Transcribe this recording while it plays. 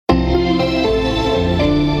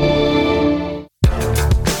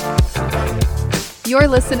You're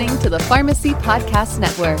listening to the Pharmacy Podcast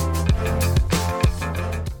Network.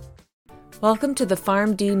 Welcome to the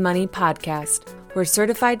PharmD Money Podcast, where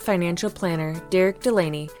certified financial planner Derek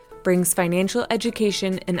Delaney brings financial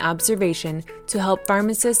education and observation to help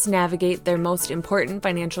pharmacists navigate their most important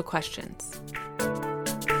financial questions.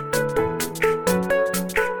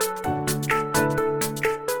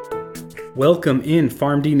 Welcome in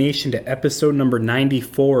PharmD Nation to episode number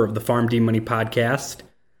 94 of the PharmD Money Podcast.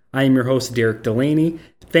 I am your host, Derek Delaney.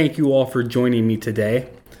 Thank you all for joining me today.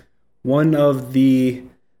 One of the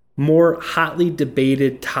more hotly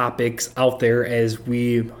debated topics out there as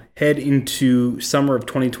we head into summer of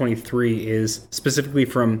 2023 is, specifically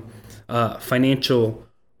from financial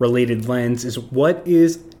related lens, is what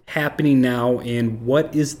is happening now and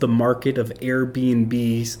what is the market of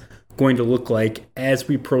Airbnbs going to look like as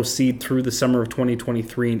we proceed through the summer of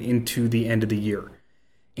 2023 and into the end of the year.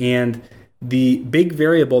 And the big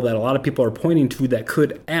variable that a lot of people are pointing to that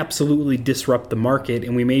could absolutely disrupt the market,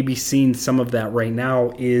 and we may be seeing some of that right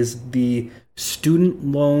now, is the student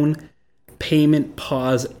loan payment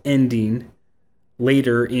pause ending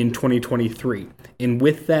later in 2023. And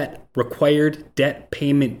with that required debt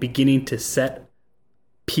payment beginning to set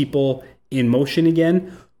people in motion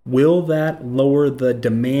again, will that lower the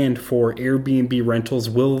demand for Airbnb rentals?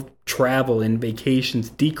 Will travel and vacations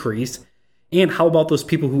decrease? And how about those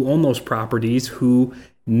people who own those properties who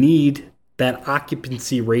need that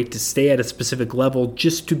occupancy rate to stay at a specific level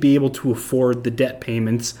just to be able to afford the debt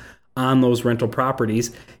payments on those rental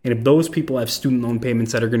properties? And if those people have student loan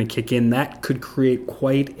payments that are going to kick in, that could create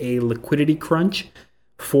quite a liquidity crunch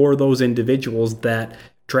for those individuals that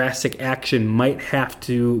drastic action might have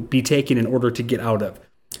to be taken in order to get out of.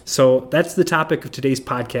 So that's the topic of today's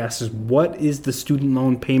podcast, is what is the student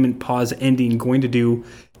loan payment pause ending going to do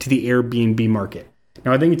to the Airbnb market?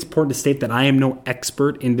 Now, I think it's important to state that I am no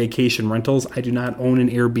expert in vacation rentals. I do not own an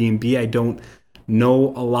Airbnb. I don't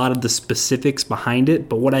know a lot of the specifics behind it,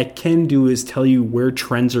 but what I can do is tell you where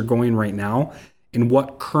trends are going right now and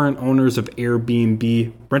what current owners of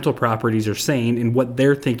Airbnb rental properties are saying and what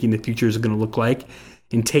they're thinking the future is going to look like,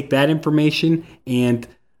 and take that information and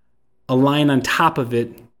align on top of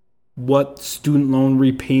it what student loan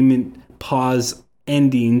repayment pause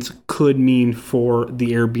endings could mean for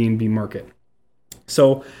the Airbnb market.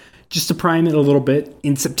 So just to prime it a little bit,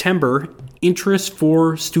 in September, interest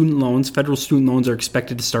for student loans, federal student loans, are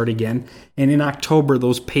expected to start again. And in October,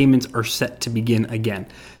 those payments are set to begin again.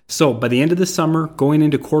 So by the end of the summer, going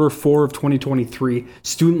into quarter 4 of 2023,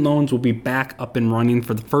 student loans will be back up and running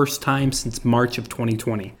for the first time since March of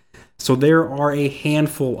 2020. So there are a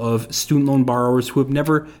handful of student loan borrowers who have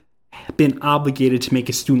never been obligated to make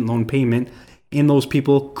a student loan payment, and those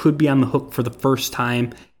people could be on the hook for the first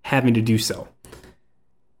time having to do so.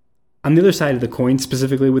 On the other side of the coin,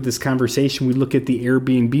 specifically with this conversation, we look at the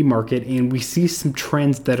Airbnb market and we see some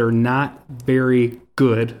trends that are not very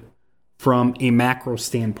good from a macro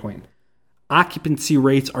standpoint. Occupancy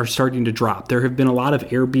rates are starting to drop. There have been a lot of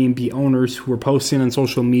Airbnb owners who are posting on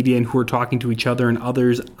social media and who are talking to each other and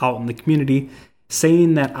others out in the community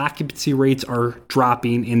saying that occupancy rates are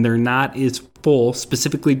dropping and they're not as full,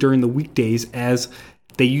 specifically during the weekdays, as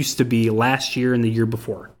they used to be last year and the year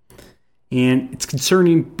before. And it's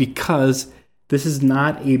concerning because this is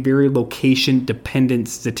not a very location-dependent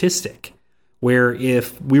statistic, where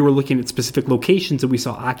if we were looking at specific locations and we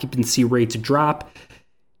saw occupancy rates drop,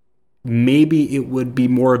 maybe it would be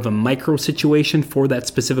more of a micro situation for that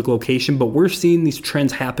specific location, but we're seeing these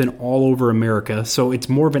trends happen all over America. So it's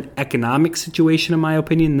more of an economic situation, in my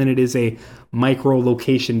opinion, than it is a micro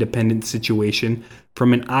location dependent situation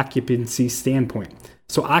from an occupancy standpoint.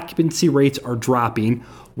 So occupancy rates are dropping,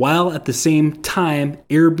 while at the same time,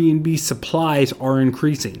 Airbnb supplies are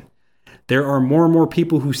increasing. There are more and more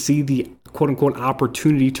people who see the quote unquote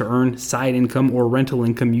opportunity to earn side income or rental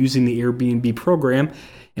income using the Airbnb program.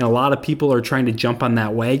 And a lot of people are trying to jump on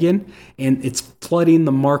that wagon, and it's flooding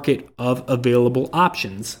the market of available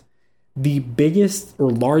options. The biggest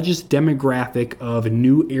or largest demographic of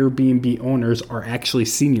new Airbnb owners are actually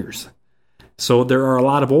seniors. So there are a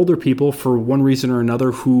lot of older people, for one reason or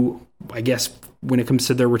another, who, I guess, when it comes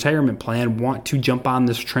to their retirement plan, want to jump on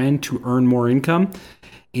this trend to earn more income.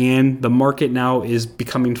 And the market now is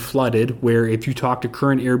becoming flooded, where if you talk to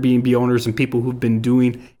current Airbnb owners and people who've been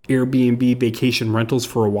doing Airbnb vacation rentals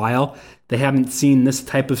for a while, they haven't seen this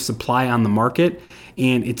type of supply on the market,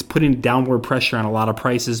 and it's putting downward pressure on a lot of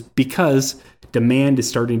prices because demand is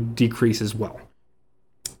starting to decrease as well.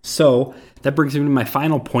 So that brings me to my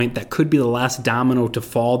final point that could be the last domino to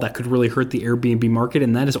fall that could really hurt the Airbnb market,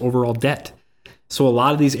 and that is overall debt. So a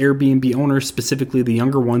lot of these Airbnb owners, specifically the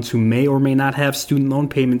younger ones who may or may not have student loan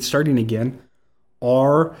payments starting again,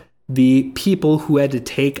 are the people who had to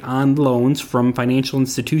take on loans from financial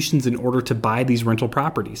institutions in order to buy these rental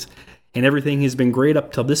properties. And everything has been great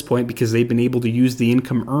up till this point because they've been able to use the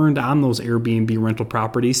income earned on those Airbnb rental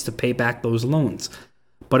properties to pay back those loans.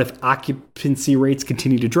 But if occupancy rates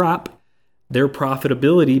continue to drop, their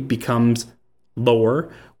profitability becomes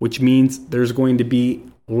lower, which means there's going to be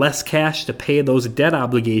less cash to pay those debt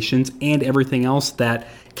obligations and everything else that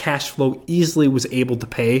cash flow easily was able to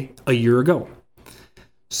pay a year ago.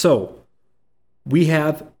 So we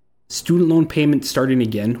have student loan payments starting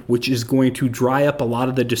again, which is going to dry up a lot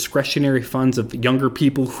of the discretionary funds of younger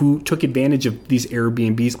people who took advantage of these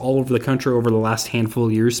Airbnbs all over the country over the last handful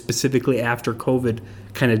of years, specifically after COVID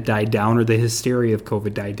kind of died down or the hysteria of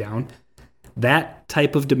COVID died down. That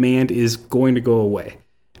type of demand is going to go away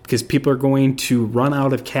because people are going to run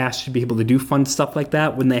out of cash to be able to do fun stuff like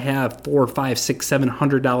that when they have $400, $500,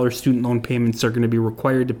 $600, $700 student loan payments they're going to be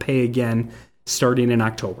required to pay again starting in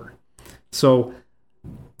October. So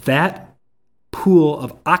that pool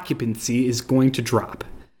of occupancy is going to drop.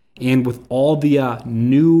 And with all the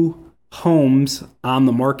new homes on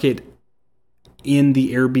the market in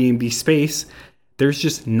the Airbnb space, there's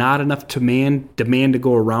just not enough demand to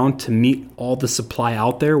go around to meet all the supply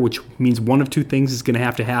out there, which means one of two things is going to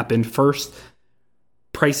have to happen. First,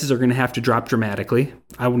 prices are going to have to drop dramatically.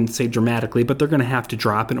 I wouldn't say dramatically, but they're going to have to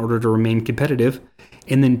drop in order to remain competitive.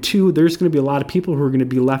 And then two, there's going to be a lot of people who are going to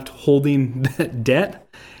be left holding that debt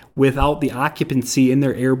without the occupancy in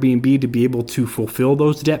their Airbnb to be able to fulfill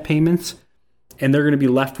those debt payments. And they're going to be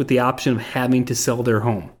left with the option of having to sell their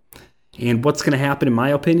home. And what's going to happen, in my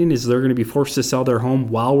opinion, is they're going to be forced to sell their home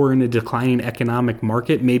while we're in a declining economic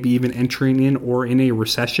market, maybe even entering in or in a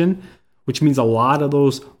recession, which means a lot of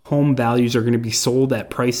those home values are going to be sold at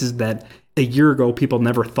prices that a year ago people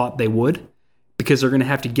never thought they would, because they're going to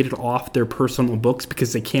have to get it off their personal books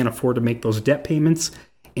because they can't afford to make those debt payments.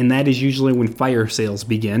 And that is usually when fire sales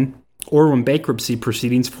begin or when bankruptcy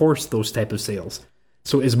proceedings force those type of sales.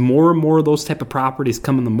 So as more and more of those type of properties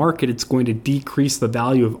come in the market, it's going to decrease the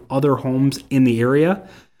value of other homes in the area.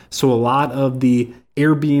 So a lot of the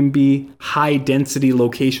Airbnb high density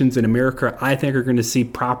locations in America, I think, are going to see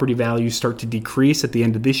property values start to decrease at the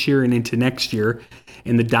end of this year and into next year.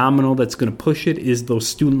 And the domino that's going to push it is those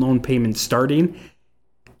student loan payments starting,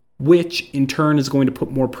 which in turn is going to put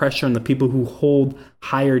more pressure on the people who hold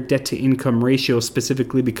higher debt to income ratios,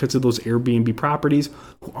 specifically because of those Airbnb properties,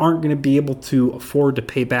 who aren't going to be able to afford to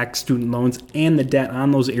pay back student loans and the debt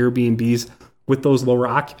on those Airbnbs with those lower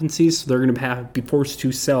occupancies. So they're going to be forced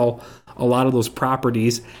to sell a lot of those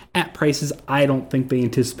properties at prices I don't think they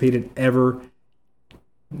anticipated ever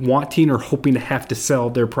wanting or hoping to have to sell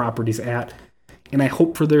their properties at. And I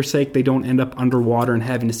hope for their sake they don't end up underwater and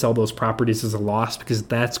having to sell those properties as a loss, because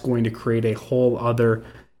that's going to create a whole other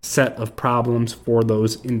set of problems for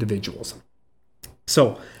those individuals.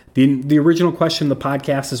 So the original question of the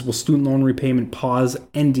podcast is, will student loan repayment pause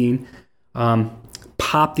ending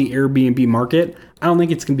pop the Airbnb market? I don't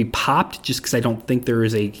think it's going to be popped just because I don't think there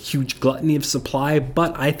is a huge gluttony of supply,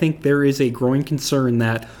 but I think there is a growing concern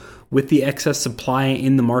that with the excess supply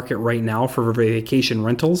in the market right now for vacation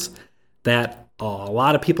rentals, that a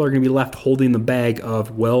lot of people are going to be left holding the bag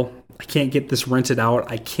of, well, I can't get this rented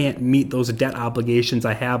out. I can't meet those debt obligations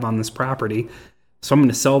I have on this property. So I'm going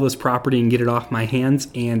to sell this property and get it off my hands.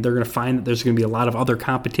 And they're going to find that there's going to be a lot of other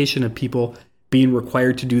competition of people being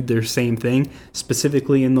required to do their same thing,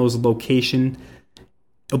 specifically in those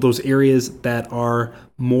those areas that are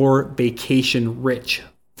more vacation rich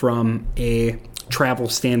from a travel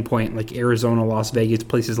standpoint, like Arizona, Las Vegas,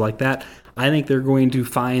 places like that. I think they're going to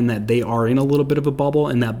find that they are in a little bit of a bubble,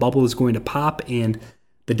 and that bubble is going to pop, and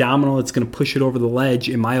the domino that's going to push it over the ledge,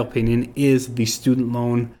 in my opinion, is the student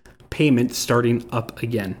loan payment starting up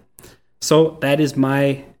again. So that is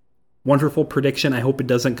my wonderful prediction. I hope it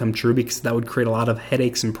doesn't come true, because that would create a lot of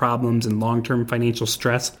headaches and problems and long-term financial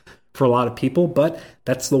stress for a lot of people, but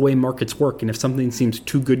that's the way markets work. And if something seems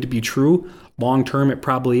too good to be true, long-term it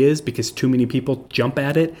probably is, because too many people jump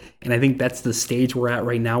at it. And I think that's the stage we're at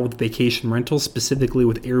right now with vacation rentals, specifically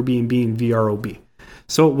with Airbnb and VRBO.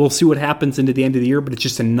 So we'll see what happens into the end of the year, but it's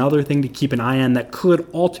just another thing to keep an eye on that could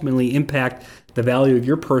ultimately impact the value of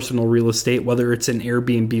your personal real estate, whether it's an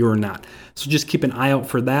Airbnb or not. So just keep an eye out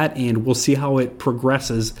for that, and we'll see how it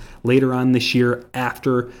progresses later on this year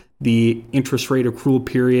after the interest rate accrual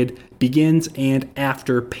period begins and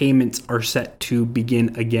after payments are set to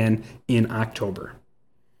begin again in October.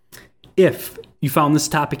 If you found this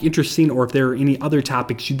topic interesting, or if there are any other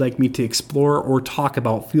topics you'd like me to explore or talk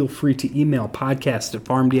about, feel free to email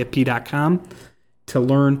podcast@farmdfp.com to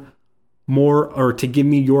learn more or to give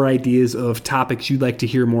me your ideas of topics you'd like to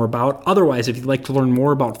hear more about. Otherwise, if you'd like to learn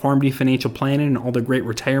more about PharmD financial planning and all the great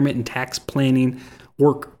retirement and tax planning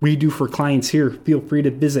work we do for clients here, feel free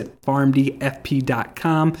to visit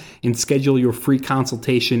pharmdfp.com and schedule your free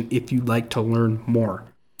consultation if you'd like to learn more.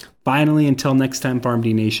 Finally, until next time,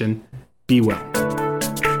 PharmD Nation, be well.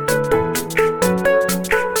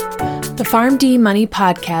 The PharmD Money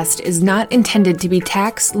Podcast is not intended to be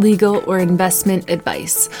tax, legal, or investment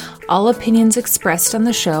advice. All opinions expressed on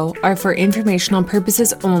the show are for informational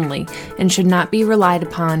purposes only and should not be relied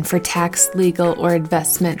upon for tax, legal, or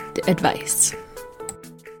investment advice.